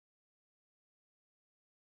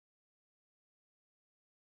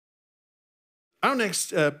Our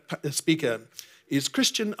next speaker is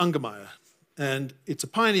Christian Angermayer, and it's a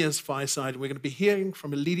pioneer's fireside. We're going to be hearing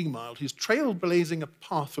from a leading mind who's trailblazing a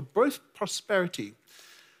path for both prosperity,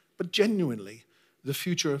 but genuinely the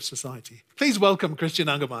future of society. Please welcome Christian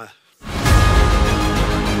Angermayer.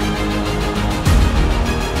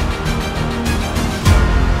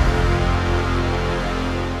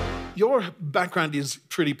 Your background is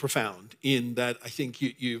pretty profound in that I think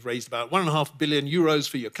you've raised about 1.5 billion euros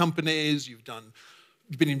for your companies. You've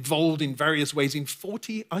been involved in various ways in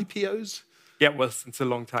 40 IPOs. Yeah, well, it's a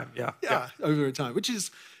long time, yeah. Yeah, over a time,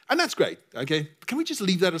 and that's great, okay? Can we just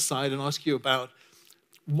leave that aside and ask you about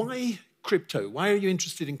why crypto? Why are you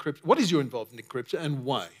interested in crypto? What is your involvement in crypto and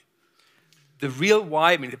why? The real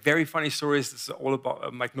why, I mean, the very funny story is this is all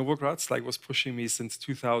about Mike Novogratz, was pushing me since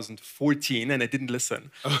 2014, and I didn't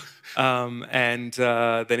listen. Oh.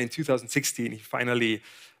 Then in 2016, he finally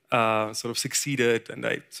sort of succeeded, and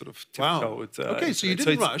I sort of tiptoed. Wow. Okay, so you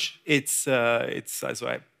didn't rush.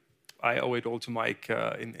 I owe it all to Mike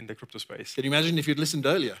in the crypto space. Can you imagine if you'd listened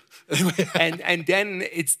earlier? and then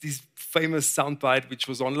it's this famous soundbite which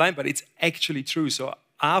was online, but it's actually true. So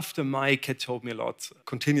after Mike had told me a lot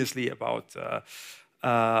continuously about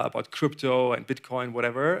crypto and Bitcoin,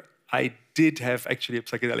 whatever, I did have actually a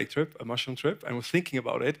psychedelic trip, a mushroom trip, and was thinking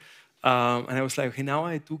about it. And I was like, okay, now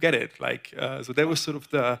I do get it. So that was sort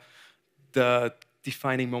of the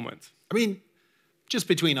defining moment. I mean, just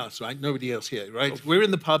between us, right? Nobody else here, right? Oh. We're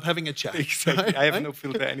in the pub having a chat. Exactly. Right? I have no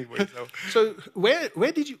filter anyway. So where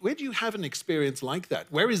do you have an experience like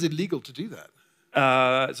that? Where is it legal to do that?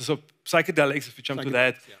 So psychedelics, if we jump to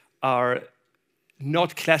that, are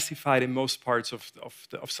not classified in most parts of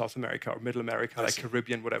South America or Middle America, like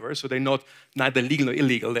Caribbean, whatever. So they're neither legal nor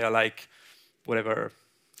illegal. They are like whatever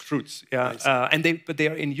fruits. Yeah. But they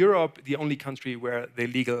are in Europe, the only country where they're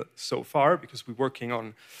legal so far, because we're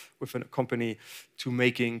working with a company to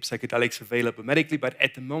making psychedelics available medically. But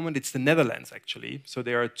at the moment, it's the Netherlands actually. So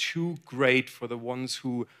they are too great for the ones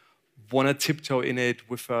who want to tiptoe in it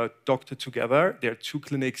with a doctor together. There are 2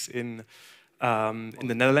 clinics in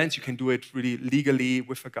the Netherlands. You can do it really legally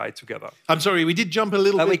with a guy together. I'm sorry, we did jump a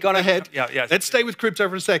little bit ahead. Yeah. Let's stay with crypto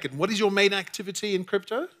for a second. What is your main activity in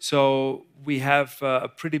crypto? So we have a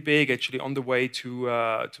pretty big, actually on the way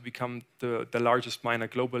to become the largest miner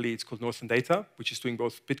globally. It's called Northern Data, which is doing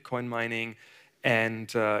both Bitcoin mining and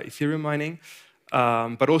Ethereum mining.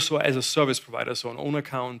 But also as a service provider, so an own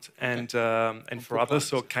account and for others,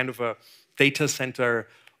 so kind of a data center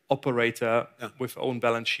operator with own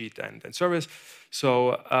balance sheet and service.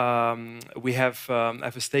 So we have I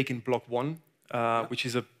have a stake in Block.One, which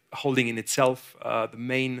is a holding in itself. The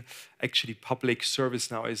main actually public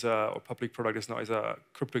service now or public product is a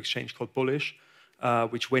crypto exchange called Bullish,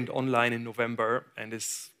 which went online in November and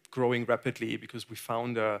is growing rapidly because we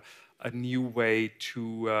found a new way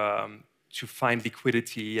to find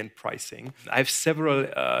liquidity and pricing. I have several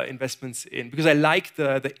investments in, because I like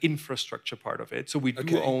the infrastructure part of it. So we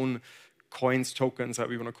do own coins, tokens,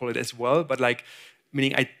 however you want to call it as well. But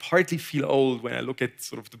meaning I partly feel old when I look at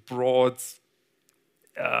sort of the broad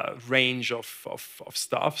range of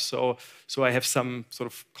stuff. So I have some sort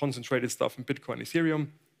of concentrated stuff in Bitcoin, Ethereum.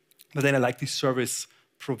 But then I like the service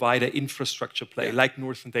provider infrastructure play, like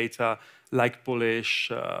Northern Data, like Bullish,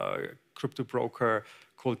 crypto broker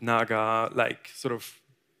called Naga, So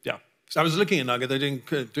I was looking at Naga, they're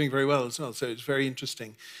doing very well as well, so it's very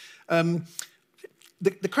interesting.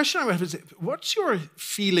 The question I have is, what's your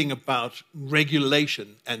feeling about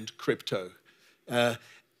regulation and crypto?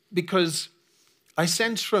 Because I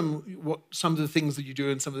sense from some of the things that you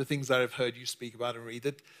do and some of the things that I've heard you speak about and read,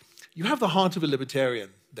 that you have the heart of a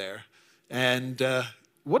libertarian there. And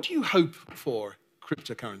what do you hope for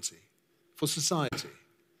cryptocurrency, for society?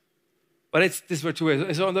 But this were 2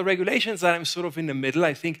 ways. So on the regulations, I'm sort of in the middle.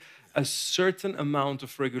 I think a certain amount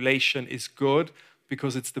of regulation is good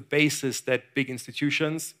because it's the basis that big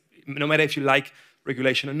institutions, no matter if you like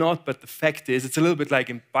regulation or not, but the fact is, it's a little bit like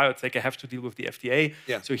in biotech, I have to deal with the FDA.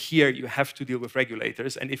 Yeah. So here you have to deal with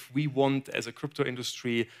regulators. And if we want, as a crypto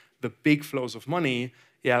industry, the big flows of money,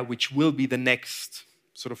 which will be the next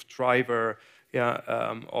sort of driver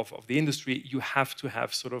of the industry, you have to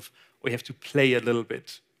have or you have to play a little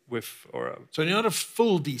bit with, So you're not a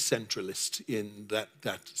full decentralist in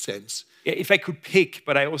that sense? Yeah, if I could pick,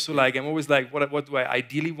 but I also I'm always what do I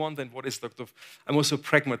ideally want, and what is I'm also a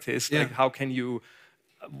pragmatist. How can you,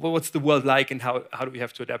 what's the world like, and how do we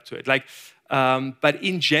have to adapt to it? But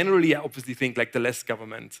in general, I obviously think the less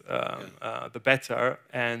government, the better.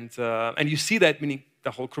 And you see that, meaning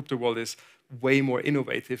the whole crypto world is way more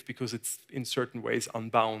innovative because it's in certain ways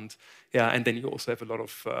unbound. Yeah, and then you also have a lot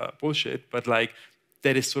of bullshit. But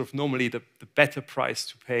that is sort of normally the better price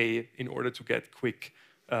to pay in order to get quick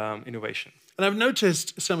innovation. And I've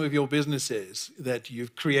noticed some of your businesses that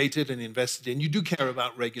you've created and invested in, you do care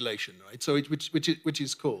about regulation, right? So which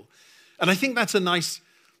is cool. And I think that's a nice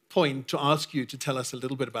point to ask you to tell us a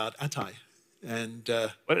little bit about Atai. And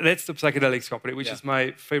well, that's the psychedelics company, which is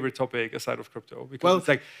my favorite topic aside of crypto, because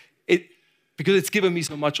because it's given me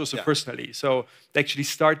so much also personally. So it actually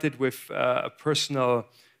started with a personal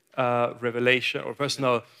revelation or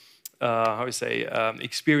personal,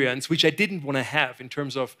 experience, which I didn't want to have in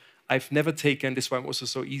terms of I've never taken, this is why I'm also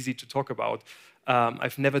so easy to talk about,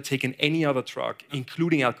 I've never taken any other drug,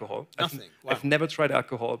 including alcohol. Nothing. Wow. I've never tried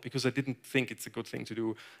alcohol because I didn't think it's a good thing to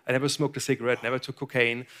do. I never smoked a cigarette, never took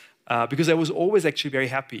cocaine, because I was always actually very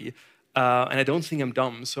happy. And I don't think I'm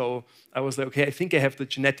dumb, so I was like, okay, I think I have the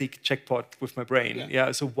genetic jackpot with my brain.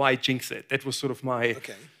 Yeah, so why jinx it? That was sort of my...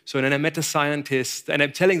 Okay. So then I met a scientist, and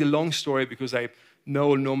I'm telling the long story because I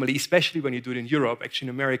know normally, especially when you do it in Europe, actually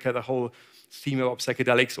in America, the whole theme about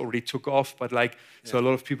psychedelics already took off, but so a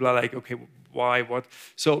lot of people are like, okay, why, what?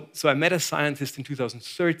 So I met a scientist in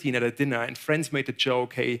 2013 at a dinner, and friends made the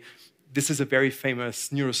joke, hey, this is a very famous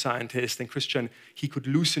neuroscientist, and Christian, he could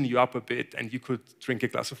loosen you up a bit, and you could drink a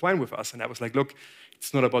glass of wine with us. And I was like, look,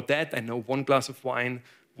 it's not about that. I know one glass of wine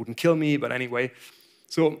wouldn't kill me, but anyway.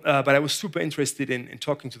 So, but I was super interested in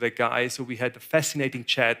talking to that guy, so we had a fascinating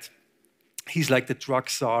chat. He's like the drug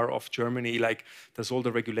czar of Germany, does all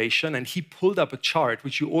the regulation. And he pulled up a chart,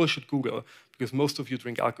 which you all should Google, because most of you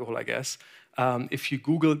drink alcohol, I guess. If you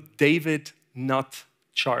Google David Nutt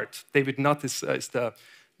chart, David Nutt is the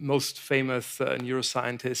most famous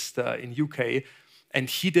neuroscientist in UK. And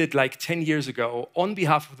he did 10 years ago on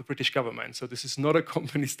behalf of the British government. So this is not a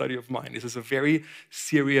company study of mine. This is a very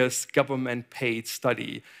serious government-paid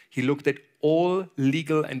study. He looked at all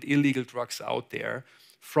legal and illegal drugs out there,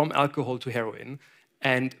 from alcohol to heroin,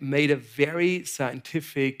 and made a very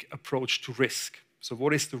scientific approach to risk. So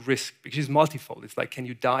what is the risk? Because it's multifold. It's can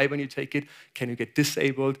you die when you take it? Can you get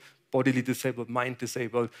disabled, bodily disabled, mind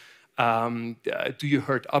disabled? Do you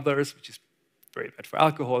hurt others, which is very bad for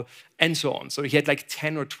alcohol, and so on. So he had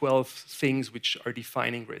 10 or 12 things which are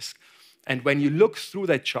defining risk. And when you look through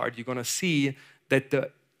that chart, you're going to see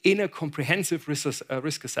that in a comprehensive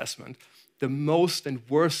risk assessment, the most and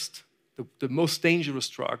worst, the most dangerous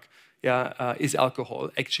drug is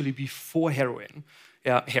alcohol, actually before heroin.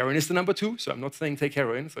 Heroin is the number 2, so I'm not saying take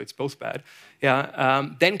heroin, so it's both bad.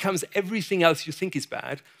 Then comes everything else you think is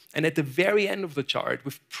bad, and at the very end of the chart,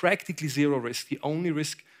 with practically zero risk, the only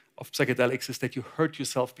risk of psychedelics is that you hurt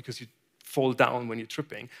yourself because you fall down when you're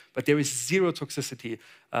tripping, but there is zero toxicity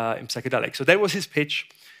in psychedelics. So that was his pitch,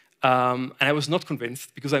 and I was not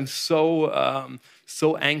convinced because I'm so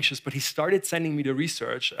anxious, but he started sending me the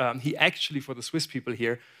research. He actually, for the Swiss people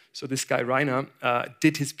here, so this guy, Rainer,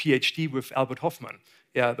 did his PhD with Albert Hofmann,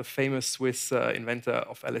 the famous Swiss inventor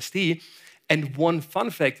of LSD. And one fun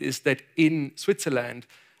fact is that in Switzerland,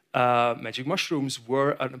 magic mushrooms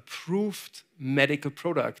were an approved medical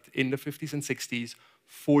product in the 50s and 60s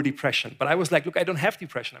for depression. But I was like, look, I don't have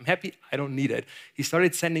depression. I'm happy. I don't need it. He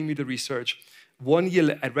started sending me the research. 1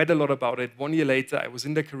 year, I read a lot about it. 1 year later, I was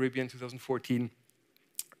in the Caribbean, 2014.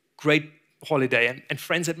 Great holiday, and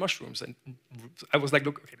friends had mushrooms. And I was like,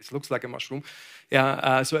 look, okay, this looks like a mushroom.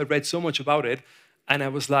 So I read so much about it. And I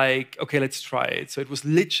was like, okay, let's try it. So it was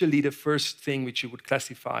literally the first thing which you would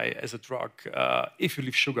classify as a drug if you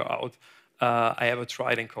leave sugar out. I ever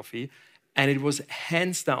tried in coffee. And it was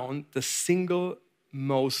hands down the single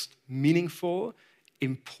most meaningful,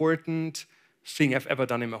 important thing I've ever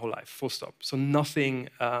done in my whole life, full stop. So nothing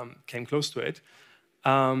came close to it.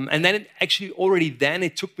 And then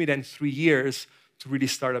it took me 3 years to really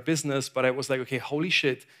start a business. But I was like, okay, holy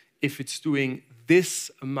shit, if it's doing this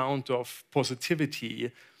amount of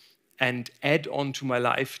positivity and add on to my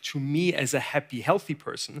life, to me as a happy, healthy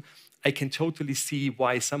person, I can totally see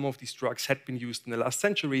why some of these drugs had been used in the last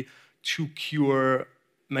century to cure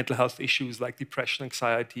mental health issues like depression,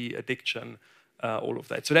 anxiety, addiction, all of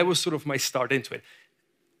that. So that was sort of my start into it.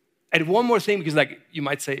 And one more thing, because you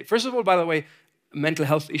might say, first of all, by the way, mental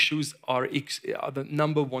health issues are the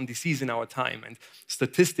 #1 disease in our time. And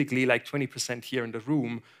statistically, 20% here in the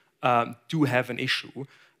room do have an issue.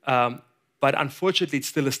 But unfortunately, it's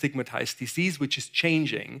still a stigmatized disease, which is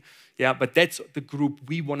changing. But that's the group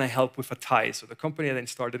we want to help with Atai. So the company I then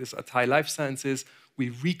started is Atai Life Sciences. We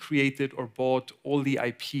recreated or bought all the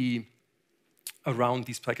IP around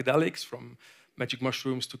these psychedelics, from magic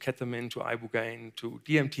mushrooms to ketamine to ibogaine to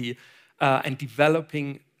DMT, and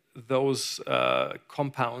developing those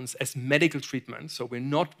compounds as medical treatment. So we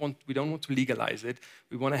don't want to legalize it.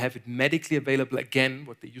 We want to have it medically available again,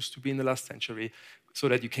 what they used to be in the last century, so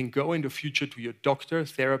that you can go in the future to your doctor,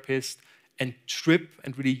 therapist, and trip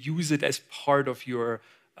and really use it as part of your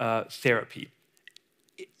therapy.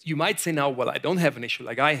 You might say now, well, I don't have an issue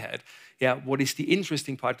like I had. Yeah, what is the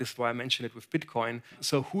interesting part? This is why I mentioned it with Bitcoin.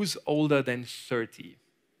 So who's older than 30?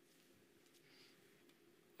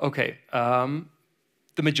 Okay,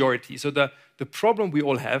 the majority. So the problem we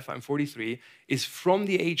all have, I'm 43, is from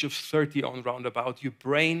the age of 30 on roundabout, your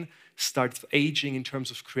brain starts aging in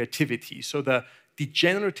terms of creativity. So the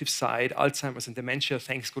degenerative side, Alzheimer's and dementia,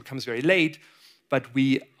 thanks God, comes very late, but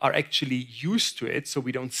we are actually used to it, so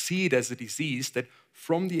we don't see it as a disease, that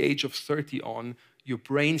from the age of 30 on, your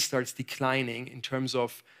brain starts declining in terms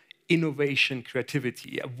of innovation,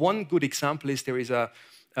 creativity. One good example is there is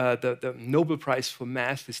the Nobel Prize for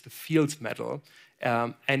Math is the Fields Medal,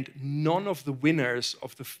 and none of the winners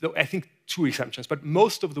of I think two exemptions, but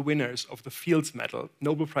most of the winners of the Fields Medal,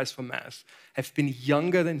 Nobel Prize for Math, have been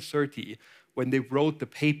younger than 30 when they wrote the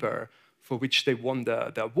paper for which they won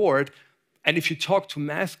the award. And if you talk to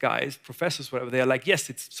math guys, professors, whatever, they are like, yes,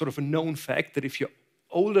 it's sort of a known fact that if you're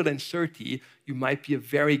older than 30, you might be a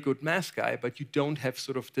very good math guy, but you don't have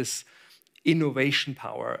sort of this innovation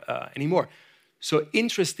power anymore. So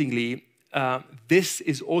interestingly, this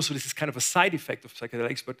is kind of a side effect of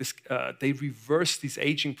psychedelics, but they reverse this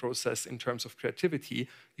aging process in terms of creativity.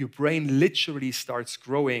 Your brain literally starts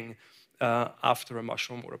growing after a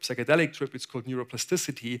mushroom or a psychedelic trip. It's called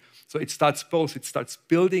neuroplasticity. So it starts both. It starts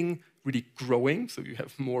building, really growing, so you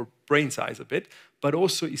have more brain size a bit, but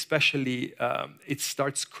also especially it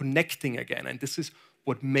starts connecting again. And this is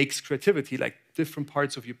what makes creativity, like different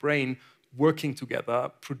parts of your brain working together,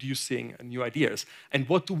 producing new ideas. And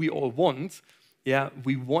what do we all want? Yeah,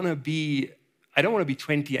 we want to be, I don't want to be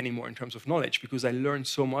 20 anymore in terms of knowledge, because I learned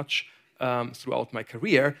so much throughout my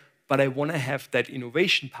career, but I want to have that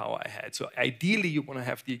innovation power I had. So ideally, you want to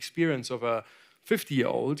have the experience of a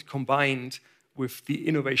 50-year-old combined with the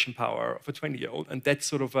innovation power of a 20-year-old. And that's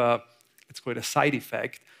sort of let's call it a side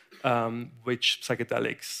effect, which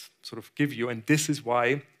psychedelics sort of give you. And this is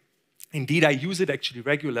why, indeed, I use it actually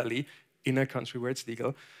regularly in a country where it's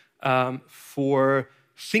legal for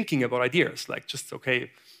thinking about ideas. Like just, okay,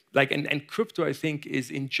 like, and crypto, I think, is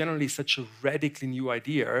in generally such a radically new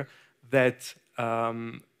idea that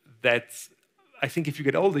I think if you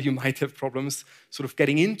get older, you might have problems sort of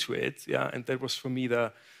getting into it. Yeah, and that was for me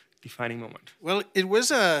the defining moment. Well, it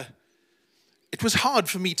was hard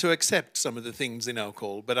for me to accept some of the things in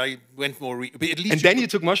alcohol, but I went more. But at least and then you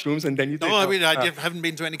took mushrooms, and then you. No, I mean I haven't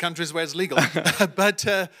been to any countries where it's legal, but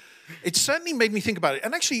it certainly made me think about it.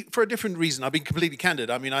 And actually, for a different reason, I've been completely candid.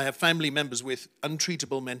 I mean, I have family members with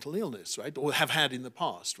untreatable mental illness, right, or have had in the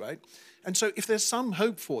past, right. And so, if there's some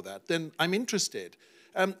hope for that, then I'm interested.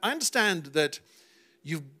 I understand that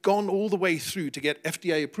you've gone all the way through to get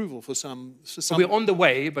FDA approval for some. We're on the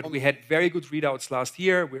way, but we had very good readouts last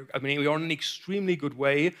year. We're on an extremely good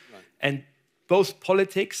way. Right. And both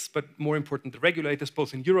politics, but more important, the regulators,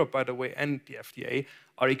 both in Europe, by the way, and the FDA,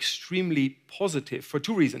 are extremely positive for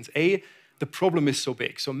two reasons. A, the problem is so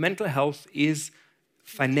big. So mental health is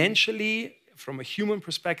financially, from a human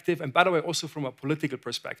perspective, and by the way, also from a political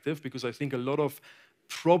perspective, because I think a lot of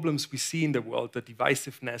problems we see in the world, the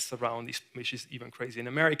divisiveness around this, which is even crazy in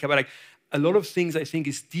America, but like a lot of things I think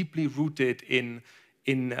is deeply rooted in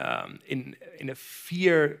a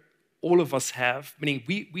fear all of us have. Meaning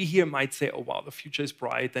we here might say, oh wow, the future is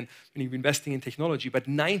bright, and we're investing in technology, but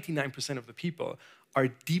 99% of the people are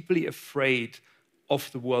deeply afraid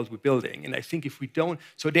of the world we're building. And I think if we don't,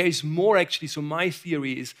 so there is more actually, so my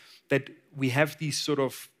theory is that we have these sort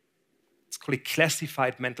of, let's call it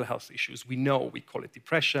classified mental health issues. We call it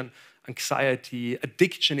depression, anxiety,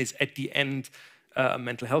 addiction is at the end a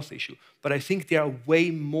mental health issue. But I think there are way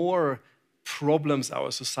more problems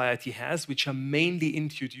our society has, which are mainly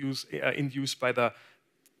induced by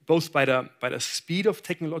both by the speed of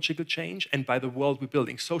technological change and by the world we're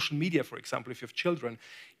building. Social media, for example, if you have children,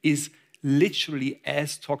 is literally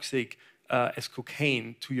as toxic as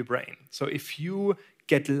cocaine to your brain. So if you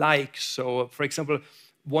get likes, so for example,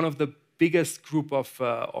 one of the biggest group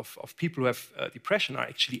of people who have depression are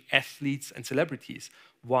actually athletes and celebrities.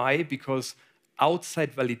 Why? Because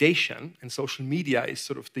outside validation, and social media is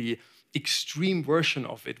sort of the extreme version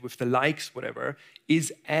of it with the likes, whatever,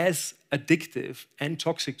 is as addictive and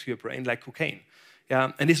toxic to your brain like cocaine.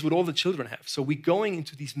 Yeah? And this is what all the children have. So we're going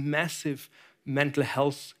into these massive mental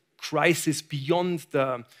health crisis beyond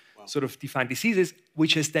the sort of defined diseases,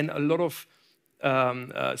 which has then a lot of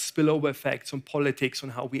spillover effects on politics, on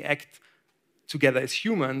how we act together as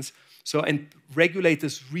humans. So, and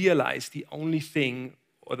regulators realize the only thing,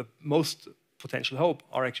 or the most potential hope,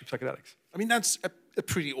 are actually psychedelics. I mean, that's a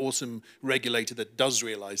pretty awesome regulator that does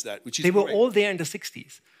realize that, which is They were great. all there in the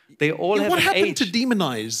 60s. They all have What an happened age. to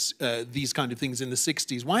demonize these kind of things in the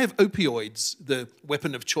 60s? Why have opioids the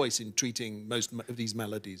weapon of choice in treating most of these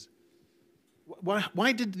maladies?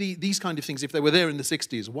 Why did these kind of things, if they were there in the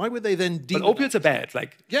 60s, why were they then demonized? But opioids are bad.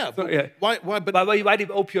 Like, Yeah, so, but yeah. why Why did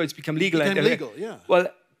opioids become legal? became legal, yeah. Well,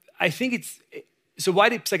 I think it's... So why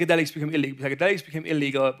did psychedelics become illegal? Psychedelics became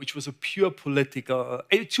illegal, which was a pure political...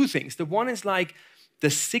 Two things. The one is like the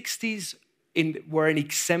 60s were an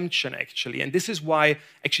exemption, actually. And this is why,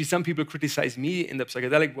 actually, some people criticize me in the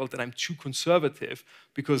psychedelic world that I'm too conservative,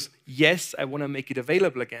 because, yes, I want to make it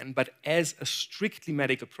available again, but as a strictly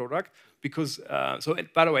medical product, because...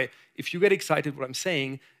 by the way, if you get excited what I'm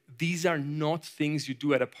saying, these are not things you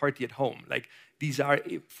do at a party at home. Like, these are...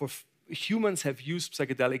 Humans have used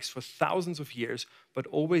psychedelics for thousands of years, but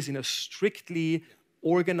always in a strictly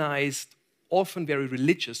organized, often very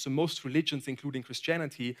religious. So most religions, including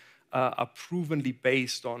Christianity, are provenly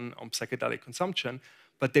based on psychedelic consumption,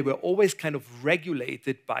 but they were always kind of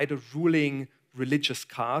regulated by the ruling religious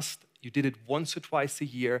caste. You did it once or twice a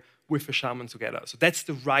year with a shaman together. So that's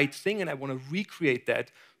the right thing, and I want to recreate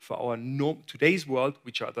that for our today's world,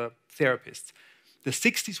 which are the therapists. The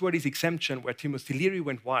 60s were this exemption where Timothy Leary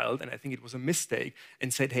went wild, and I think it was a mistake,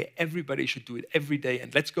 and said, hey, everybody should do it every day,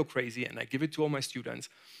 and let's go crazy, and I give it to all my students.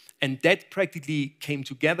 And that practically came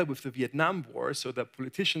together with the Vietnam War, so the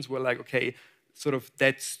politicians were like, okay, sort of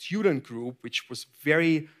that student group, which was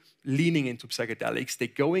very leaning into psychedelics, they're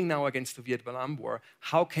going now against the Vietnam War.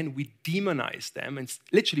 How can we demonize them? And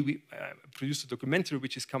literally, we produced a documentary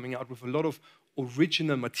which is coming out with a lot of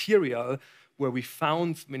original material where we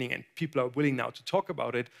found, meaning, and people are willing now to talk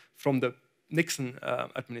about it, from the Nixon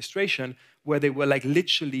administration, where they were like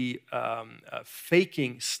literally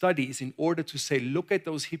faking studies in order to say, look at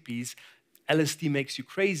those hippies, LSD makes you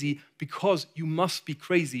crazy because you must be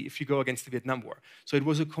crazy if you go against the Vietnam War. So it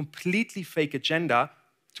was a completely fake agenda,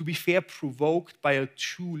 to be fair, provoked by a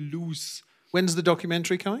too loose... When's the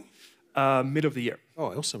documentary coming? Mid of the year.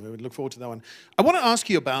 Oh, awesome. We would look forward to that one. I want to ask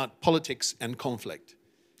you about politics and conflict.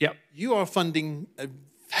 Yeah. You are funding a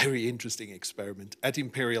very interesting experiment at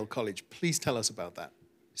Imperial College. Please tell us about that.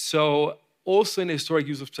 So also in the historic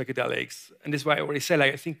use of psychedelics, and this is why I already said,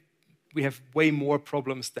 like, I think we have way more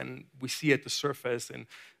problems than we see at the surface, and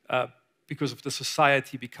because of the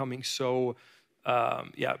society becoming so,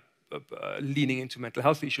 leaning into mental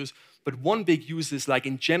health issues. But one big use is like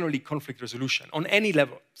in generally conflict resolution on any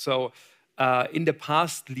level. So in the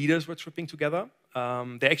past, leaders were tripping together.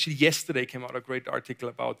 They actually yesterday came out a great article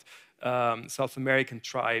about South American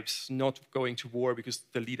tribes not going to war because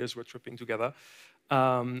the leaders were tripping together,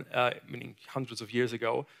 meaning hundreds of years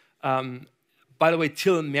ago. By the way,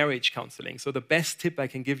 till marriage counseling. So the best tip I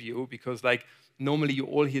can give you, because like normally you're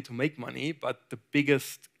all here to make money, but the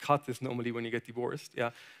biggest cut is normally when you get divorced. Yeah.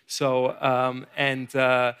 So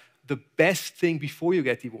the best thing before you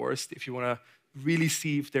get divorced, if you want to really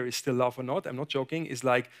see if there is still love or not, I'm not joking, is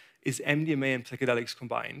MDMA and psychedelics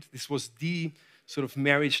combined. This was the sort of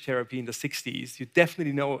marriage therapy in the 60s. You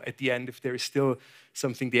definitely know at the end if there is still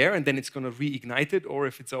something there, and then it's going to reignite it, or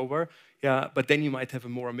if it's over. Yeah, but then you might have a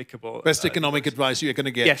more amicable... Best economic advice you're going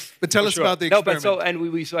to get. Yes. But tell us about the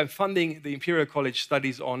experiment. So I'm funding the Imperial College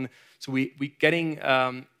studies on... So we're getting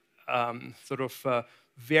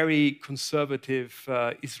very conservative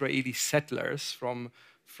Israeli settlers from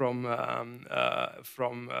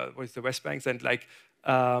what is the West Bank,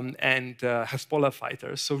 and Hezbollah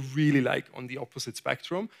fighters, so really like on the opposite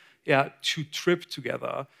spectrum, to trip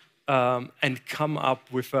together and come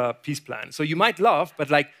up with a peace plan. So you might laugh,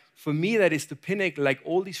 but like for me, that is the pinnacle. Like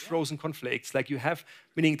all these frozen conflicts, like you have,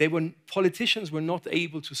 meaning politicians were not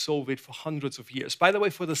able to solve it for hundreds of years. By the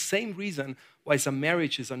way, for the same reason why some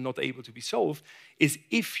marriages are not able to be solved, is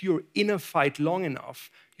if you're in a fight long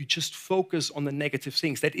enough, you just focus on the negative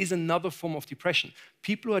things. That is another form of depression.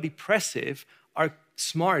 People who are depressive are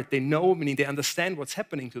smart. They know, meaning they understand what's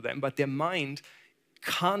happening to them, but their mind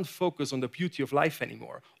can't focus on the beauty of life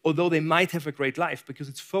anymore, although they might have a great life because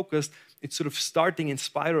it's focused, it's sort of starting and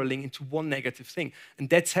spiraling into one negative thing. And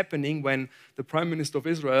that's happening when the Prime Minister of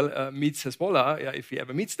Israel meets Hezbollah, if he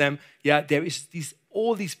ever meets them, there is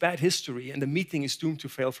all this bad history, and the meeting is doomed to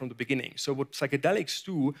fail from the beginning. So what psychedelics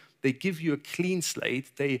do, they give you a clean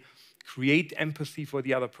slate, they create empathy for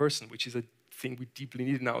the other person, which is a thing we deeply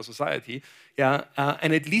need in our society,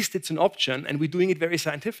 and at least it's an option, and we're doing it very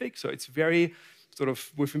scientific, so it's very sort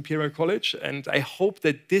of with Imperial College, and I hope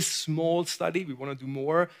that this small study, we want to do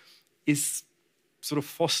more, is sort of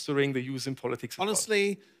fostering the use in politics.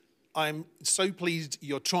 Honestly, I'm so pleased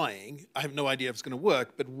you're trying. I have no idea if it's going to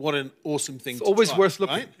work, but what an awesome thing to try. It's always worth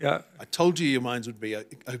looking. Right? Yeah. I told you your minds would be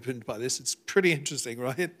opened by this. It's pretty interesting,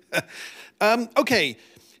 right? Okay,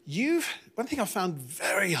 one thing I found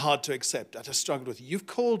very hard to accept, that I struggled with, you've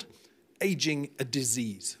called aging a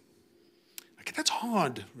disease. Okay, that's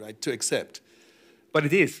hard, right, to accept. But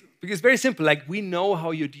it is. Because it's very simple. Like, we know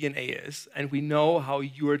how your DNA is, and we know how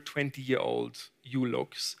your 20-year-old you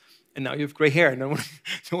looks. And now you have gray hair. And I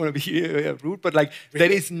don't want to be rude, but like, really?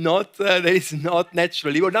 that is not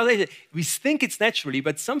naturally. Or not, we think it's naturally,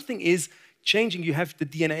 but something is changing. You have the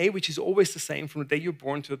DNA, which is always the same from the day you're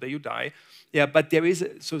born to the day you die. Yeah, but there is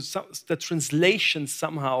the translation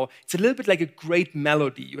somehow. It's a little bit like a great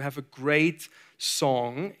melody. You have a great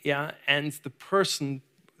song, yeah, and the person,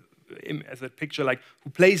 as a picture, like, who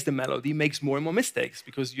plays the melody makes more and more mistakes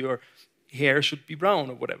because your hair should be brown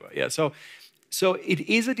or whatever. Yeah, so it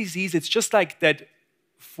is a disease. It's just like that.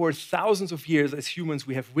 For thousands of years, as humans,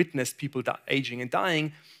 we have witnessed people aging and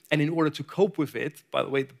dying, and in order to cope with it, by the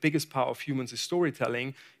way, the biggest power of humans is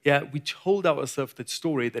storytelling. Yeah, we told ourselves that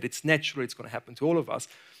story, that it's natural, it's going to happen to all of us.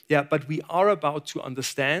 Yeah, but we are about to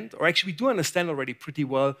understand, or actually we do understand already pretty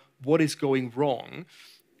well what is going wrong.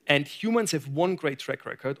 And humans have one great track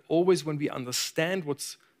record. Always when we understand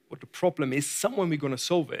what the problem is, somewhere we're going to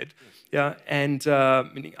solve it. Yeah, and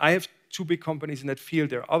meaning I have 2 big companies in that field.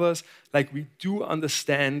 There are others. Like, we do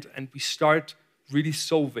understand, and we start really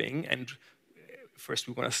solving. And first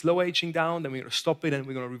we're going to slow aging down, then we're going to stop it, and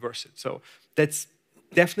we're going to reverse it. So that's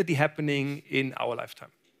definitely happening in our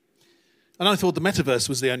lifetime. And I thought the metaverse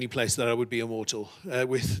was the only place that I would be immortal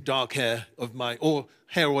with dark hair or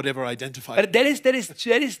hair or whatever I identify. But that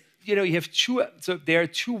is, you know, you have 2. So there are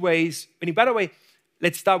 2 ways. And by the way,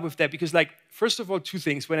 let's start with that, because, like, first of all, 2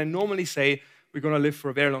 things. When I normally say we're going to live for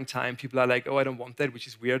a very long time, people are like, oh, I don't want that, which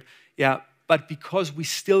is weird. Yeah, but because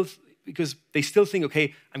they still think,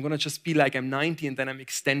 okay, I'm going to just be like I'm 90 and then I'm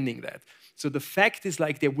extending that. So the fact is,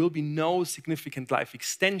 like, there will be no significant life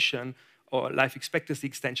extension or life expectancy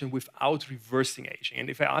extension without reversing aging. And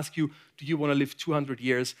if I ask you, do you want to live 200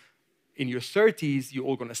 years in your 30s, you're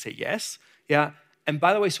all going to say yes. Yeah. And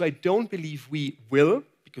by the way, so I don't believe we will,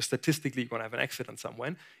 because statistically you're going to have an accident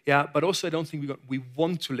somewhere. Yeah. But also I don't think we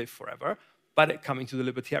want to live forever. But coming to the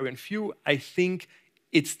libertarian view, I think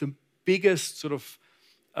it's the biggest sort of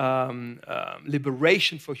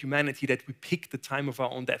liberation for humanity that we pick the time of our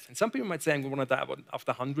own death. And some people might say, I'm going to die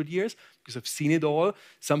after 100 years because I've seen it all.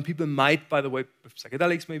 Some people might, by the way, with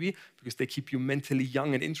psychedelics maybe, because they keep you mentally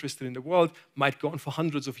young and interested in the world, might go on for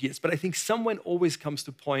hundreds of years. But I think someone always comes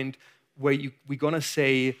to a point where we're going to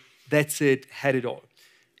say, that's it, had it all.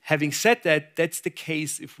 Having said that, that's the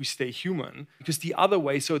case if we stay human. Because the other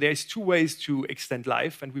way, so there's 2 ways to extend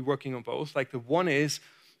life, and we're working on both. Like, the one is,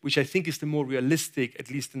 which I think is the more realistic, at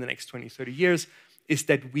least in the next 20, 30 years, is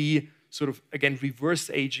that we sort of, again, reverse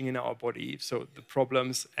aging in our body, so the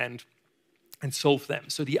problems, and solve them.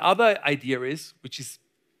 So the other idea is, which is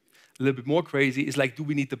a little bit more crazy, is like, do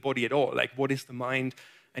we need the body at all? Like, what is the mind,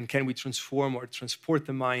 and can we transform or transport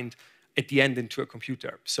the mind at the end into a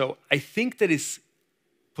computer? So I think that is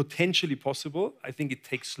potentially possible. I think it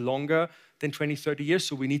takes longer than 20, 30 years,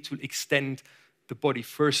 so we need to extend the body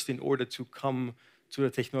first in order to come to the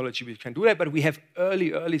technology we can do that. But we have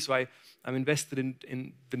early, so I'm invested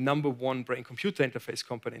in the #1 brain-computer interface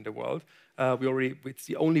company in the world. It's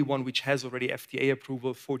the only one which has already FDA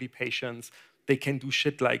approval, 40 patients. They can do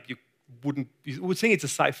shit like you would think it's a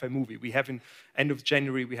sci-fi movie. We have in end of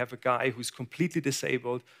January, we have a guy who's completely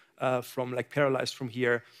disabled, from like paralyzed from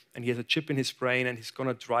here, and he has a chip in his brain, and he's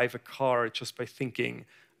gonna drive a car just by thinking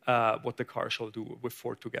what the car shall do with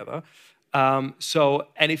 4 together.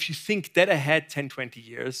 And if you think that ahead 10, 20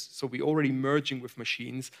 years, so we're already merging with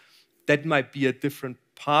machines, that might be a different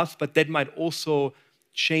path, but that might also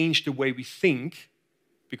change the way we think,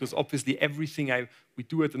 because obviously everything we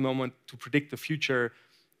do at the moment to predict the future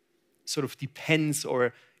sort of depends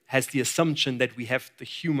or has the assumption that we have the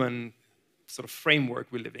human sort of framework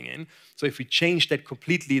we're living in. So if we change that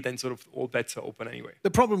completely, then sort of all bets are open anyway.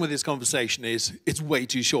 The problem with this conversation is it's way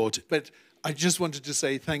too short, but I just wanted to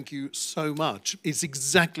say thank you so much. It's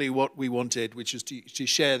exactly what we wanted, which is to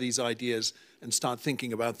share these ideas and start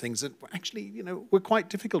thinking about things that actually, you know, were quite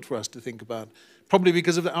difficult for us to think about, probably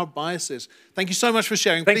because of our biases. Thank you so much for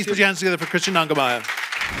sharing. Please put your hands together for Christian Angermayer.